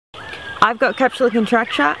I've got capsular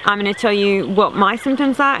contracture. I'm going to tell you what my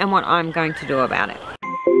symptoms are and what I'm going to do about it.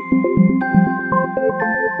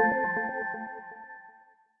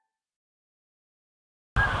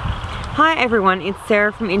 Hi everyone, it's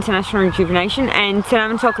Sarah from International Rejuvenation, and today I'm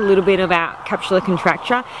going to talk a little bit about capsular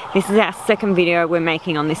contracture. This is our second video we're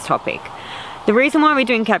making on this topic. The reason why we're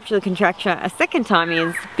doing capsular contracture a second time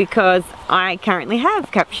is because I currently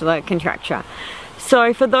have capsular contracture.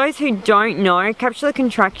 So for those who don't know, capsular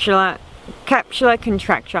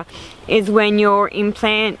contracture is when your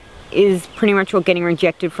implant is pretty much all getting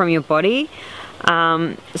rejected from your body.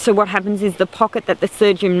 So what happens is the pocket that the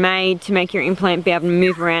surgeon made to make your implant be able to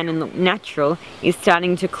move around and look natural is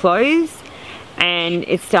starting to close, and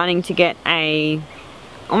it's starting to get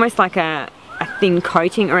almost like a thin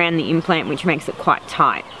coating around the implant, which makes it quite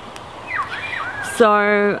tight.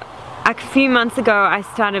 So a few months ago I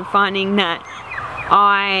started finding that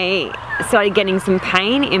I started getting some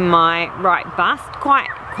pain in my right bust, quite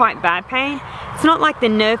bad pain. It's not like the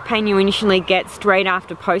nerve pain you initially get straight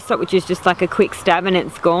after post-op, which is just like a quick stab and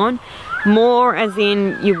it's gone. More as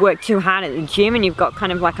in you work too hard at the gym and you've got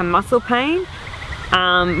kind of like a muscle pain,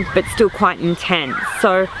 but still quite intense.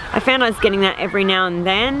 So I found I was getting that every now and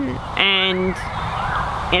then, and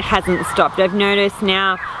it hasn't stopped. I've noticed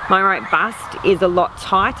now my right bust is a lot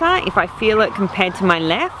tighter if I feel it compared to my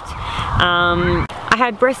left. I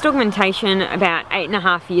had breast augmentation about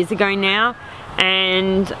 8.5 years ago now,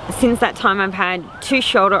 and since that time I've had 2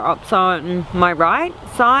 shoulder ops on my right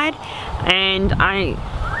side, and I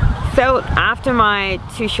felt after my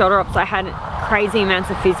 2 shoulder ops I had crazy amounts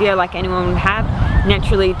of physio like anyone would have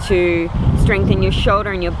naturally to strengthen your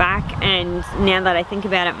shoulder and your back, and now that I think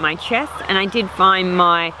about it, my chest. And I did find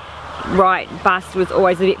my right bust was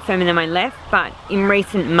always a bit firmer than my left, but in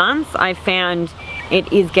recent months I found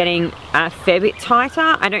it is getting a fair bit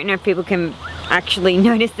tighter. I don't know if people can actually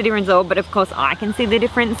notice the difference at all, but of course I can see the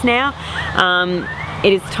difference now.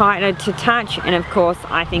 It is tighter to touch, and of course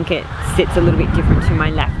I think it sits a little bit different to my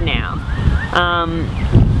left now.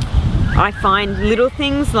 I find little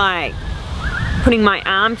things like putting my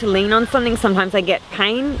arm to lean on something, sometimes I get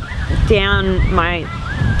pain down like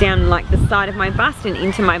the side of my bust and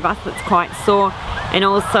into my bust that's quite sore, and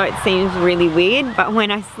also it seems really weird, but when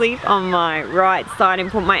I sleep on my right side and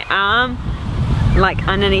put my arm like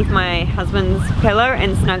underneath my husband's pillow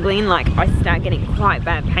and snuggle in, like I start getting quite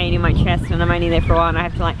bad pain in my chest, and I'm only there for a while and I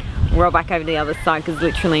have to like roll back over to the other side because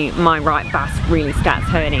literally my right bust really starts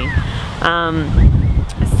hurting.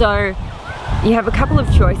 So you have a couple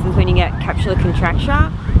of choices when you get capsular contracture.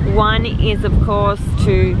 One is of course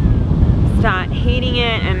to start heating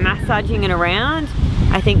it and massaging it around.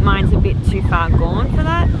 I think mine's a bit too far gone for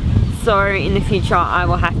that, so in the future I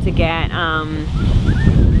will have to get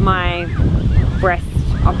my breast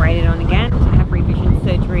operated on again, to have revision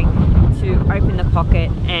surgery to open the pocket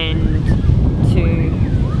and to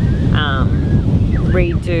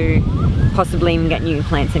redo, possibly even get new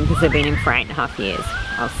implants in, because they've been in for 8.5 years.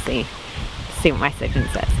 I'll see what my surgeon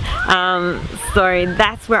says. So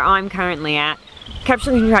that's where I'm currently at.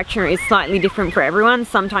 Capsular contracture is slightly different for everyone.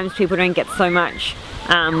 Sometimes people don't get so much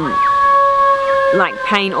like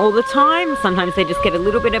pain all the time. Sometimes they just get a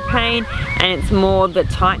little bit of pain, and it's more the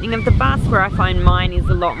tightening of the bust, where I find mine is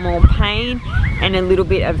a lot more pain and a little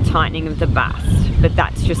bit of tightening of the bust, but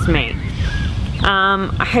that's just me.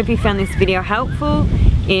 I hope you found this video helpful.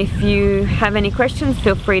 If you have any questions,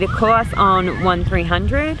 feel free to call us on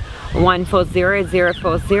 1300 140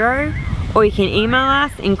 040, or you can email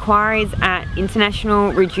us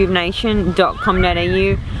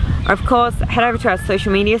inquiries@internationalrejuvenation.com.au. Of course, head over to our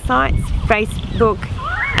social media sites, Facebook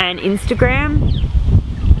and Instagram,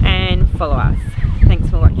 and follow us.